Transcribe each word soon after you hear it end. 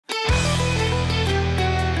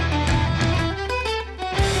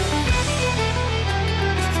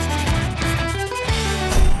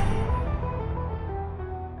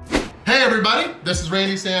Hey everybody, this is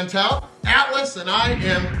Randy Santel. Atlas and I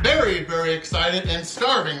am very, very excited and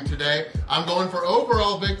starving today. I'm going for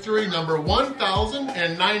overall victory number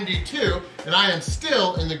 1092, and I am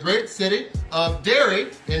still in the great city of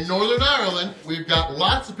Derry in Northern Ireland. We've got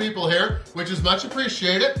lots of people here, which is much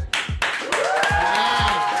appreciated.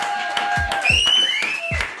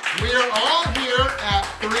 We are all here at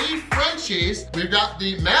 3 Frenchies. We've got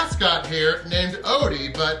the mascot here named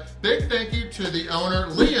Odie, but big thank you to the owner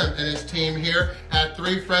Liam and his team here at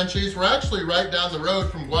 3 Frenchies. We're actually right down the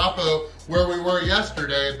road from Guapo where we were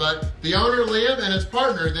yesterday, but the owner Liam and his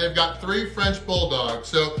partner, they've got 3 French Bulldogs,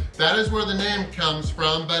 so that is where the name comes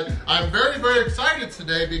from. But I'm very, very excited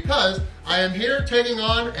today because I am here taking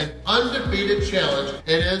on an undefeated challenge.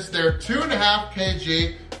 It is their 2.5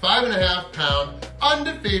 kg, 5.5 pound,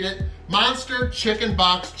 undefeated Monster Chicken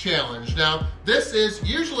Box Challenge. Now, this is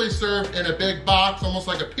usually served in a big box, almost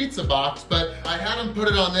like a pizza box, but I had them put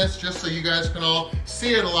it on this just so you guys can all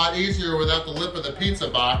see it a lot easier without the lip of the pizza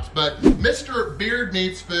box. But Mr. Beard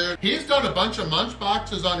Needs Food, he's done a bunch of Munch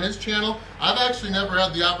boxes on his channel. I've actually never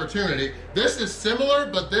had the opportunity. This is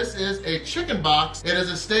similar, but this is a chicken box. It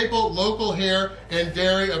is a staple local here in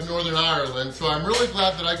Derry of Northern Ireland, so I'm really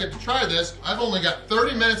glad that I get to try this. I've only got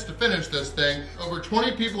 30 minutes to finish this thing. Over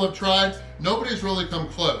 20 people have tried. Nobody's really come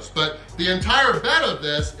close, but the entire bed of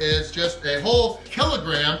this is just a whole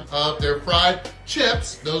kilogram of their fried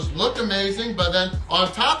chips. Those look amazing, but then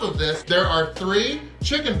on top of this, there are 3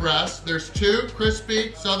 chicken breasts. There's 2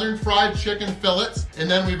 crispy southern fried chicken fillets, and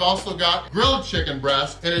then we've also got grilled chicken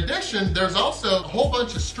breasts. In addition, there's also a whole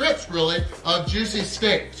bunch of strips, really, of juicy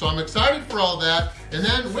steak. So I'm excited for all that. And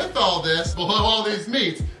then with all this, below all these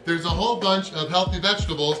meats, there's a whole bunch of healthy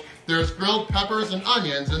vegetables. There's grilled peppers and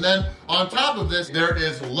onions, and then on top of this, there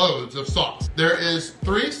is loads of sauce. There is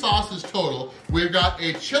 3 sauces total. We've got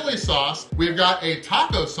a chili sauce, we've got a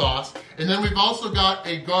taco sauce, and then we've also got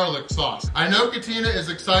a garlic sauce. I know Katina is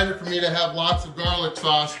excited for me to have lots of garlic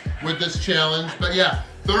sauce with this challenge, but yeah,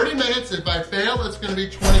 30 minutes. If I fail, it's gonna be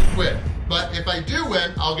 20 quid. But if I do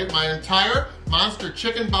win, I'll get my entire Monster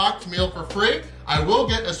Chicken Box meal for free. I will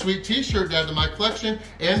get a sweet t-shirt to add to my collection,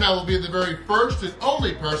 and I will be the very first and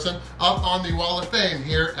only person up on the Wall of Fame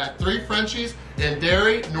here at 3 Frenchies in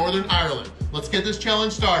Derry, Northern Ireland. Let's get this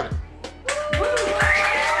challenge started.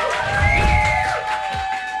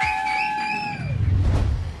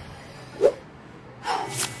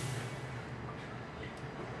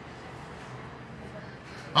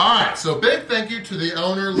 All right, so big thank you to the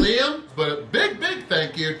owner, Liam, but a big, big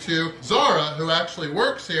thank you to Zara, who actually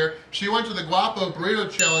works here. She went to the Guapo Burrito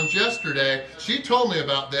Challenge yesterday. She told me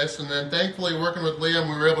about this, and then thankfully working with Liam,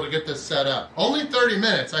 we were able to get this set up. Only 30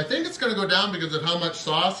 minutes. I think it's gonna go down because of how much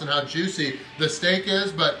sauce and how juicy the steak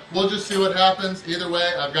is, but we'll just see what happens. Either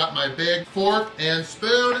way, I've got my big fork and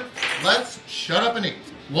spoon. Let's shut up and eat.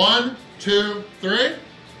 1, 2, 3.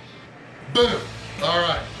 Boom. All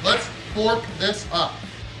right, let's fork this up.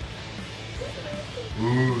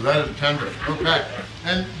 Ooh, that is tender. Okay.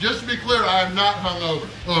 And just to be clear, I am not hungover.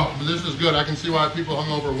 Oh, but this is good. I can see why people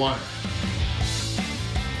hungover want it.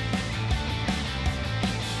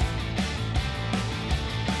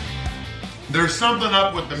 There's something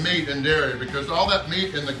up with the meat in Derry because all that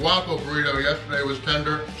meat in the Guapo burrito yesterday was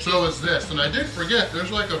tender. So is this. And I did forget, there's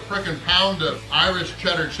like a frickin' pound of Irish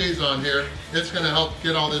cheddar cheese on here. It's gonna help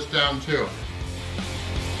get all this down too.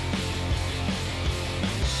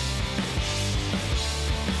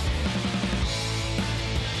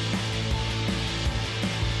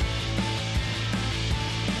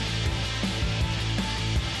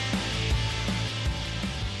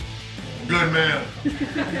 Good man.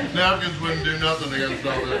 Napkins wouldn't do nothing against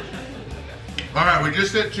all this. All right, we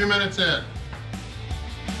just hit 2 minutes in.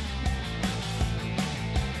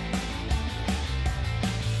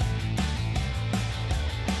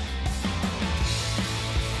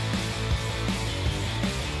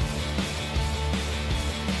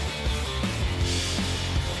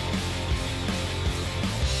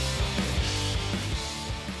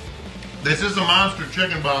 This is a monster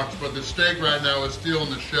chicken box, but the steak right now is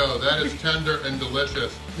stealing the show. That is tender and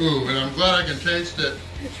delicious. Ooh, and I'm glad I can taste it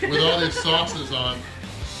with all these sauces on.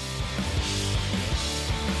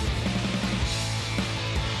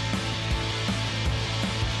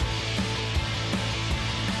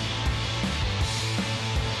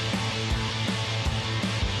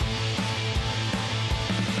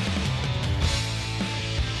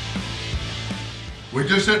 We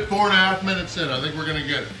just hit 4.5 minutes in. I think we're gonna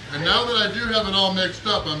get it. And now that I do have it all mixed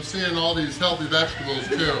up, I'm seeing all these healthy vegetables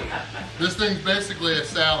too. This thing's basically a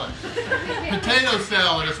salad. Potato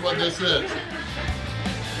salad is what this is.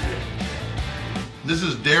 This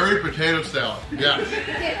is Derry potato salad, yes.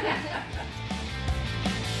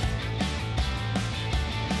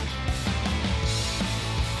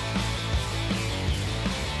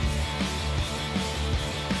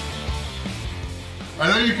 I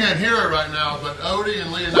know you can't hear it right now, but Odie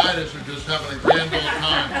and Leonidas are just having a grand old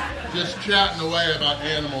time, just chatting away about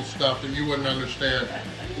animal stuff that you wouldn't understand.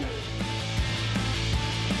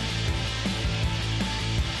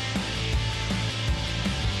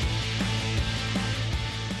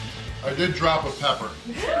 I did drop a pepper.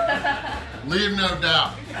 Leave no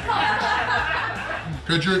doubt.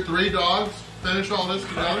 Could your 3 dogs finish all this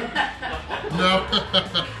together? No.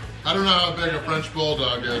 I don't know how big a French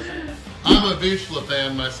Bulldog is. I'm a Vizsla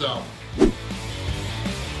fan myself.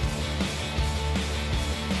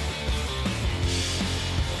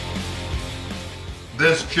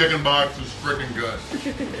 This chicken box is freaking good.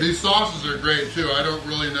 These sauces are great too. I don't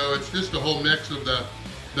really know. It's just a whole mix of the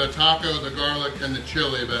taco, the garlic, and the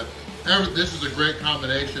chili, but this is a great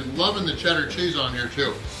combination. Loving the cheddar cheese on here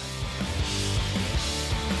too.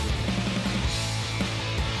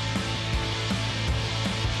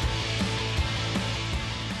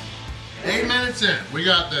 Eight minutes in, we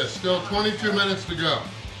got this. Still 22 minutes to go.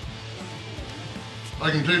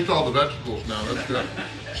 I can taste all the vegetables now, that's good.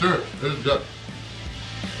 Sure, this is good.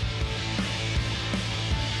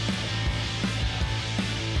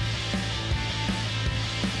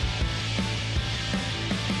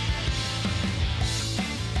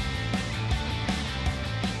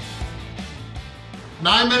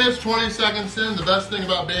 Nine minutes, 20 seconds in. The best thing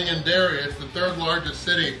about being in Derry, it's the 3rd largest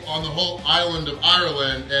city on the whole island of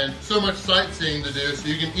Ireland, and so much sightseeing to do, so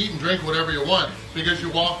you can eat and drink whatever you want because you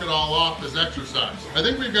walk it all off as exercise. I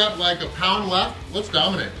think we've got like a pound left. Let's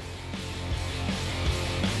dominate.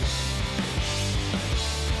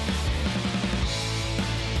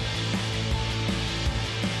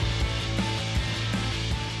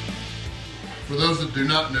 For those that do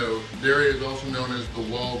not know, Derry is also known as the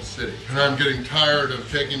Walled City. And I'm getting tired of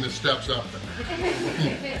taking the steps up there.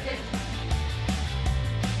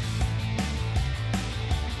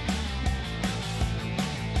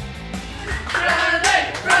 Randy,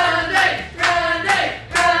 Randy, Randy,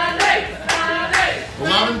 Randy, Randy.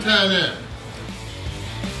 11:10 in.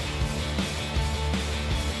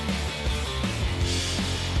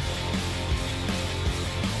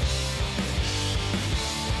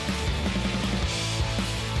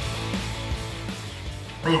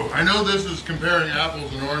 Oh, I know this is comparing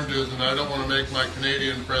apples and oranges, and I don't want to make my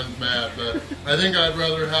Canadian friends mad, but I think I'd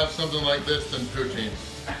rather have something like this than poutine.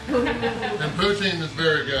 And poutine is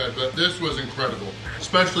very good, but this was incredible,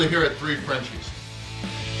 especially here at 3 Frenchies.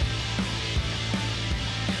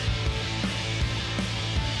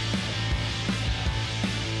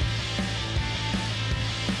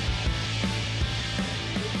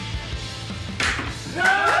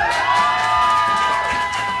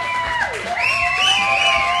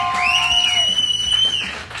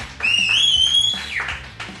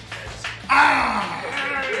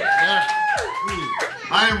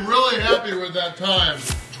 I am really happy with that time.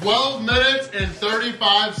 12 minutes and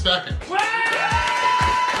 35 seconds. I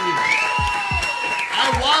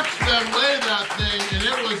watched them weigh that thing, and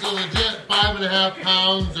it was a legit 5.5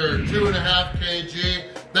 pounds or 2.5 kg.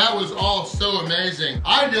 That was all so amazing.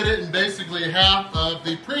 I did it in basically half of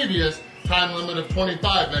the previous time limit of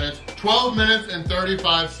 25 minutes, 12 minutes and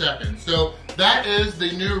 35 seconds. So that is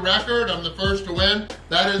the new record. I'm the first to win.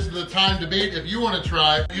 That is the time to beat. If you want to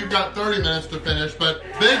try, you've got 30 minutes to finish. But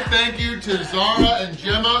big thank you to Zara and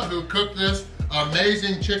Gemma who cooked this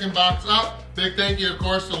amazing chicken box up. Big thank you, of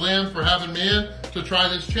course, to Liam for having me in to try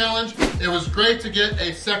this challenge. It was great to get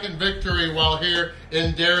a second victory while here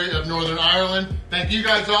in Derry of Northern Ireland. Thank you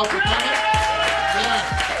guys all for coming.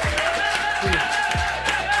 Yeah.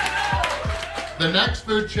 The next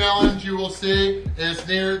food challenge you will see is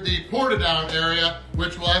near the Portadown area,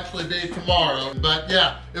 which will actually be tomorrow. But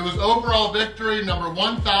yeah, it was overall victory number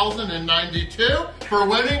 1,092. For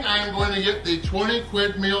winning, I am going to get the 20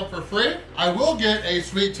 quid meal for free. I will get a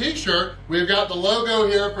sweet t-shirt. We've got the logo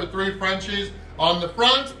here for 3 Frenchies on the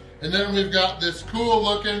front, and then we've got this cool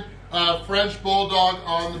looking French Bulldog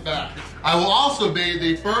on the back. I will also be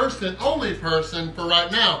the first and only person for right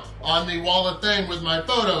now on the Wall of Fame with my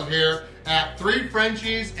photo here at 3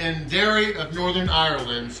 Frenchies in Derry of Northern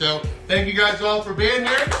Ireland. So thank you guys all for being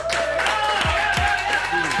here.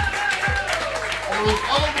 It was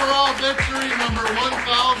overall victory number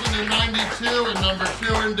 1,092 and number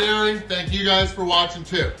 2 in Derry. Thank you guys for watching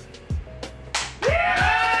too.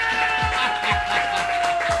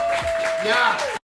 Yeah!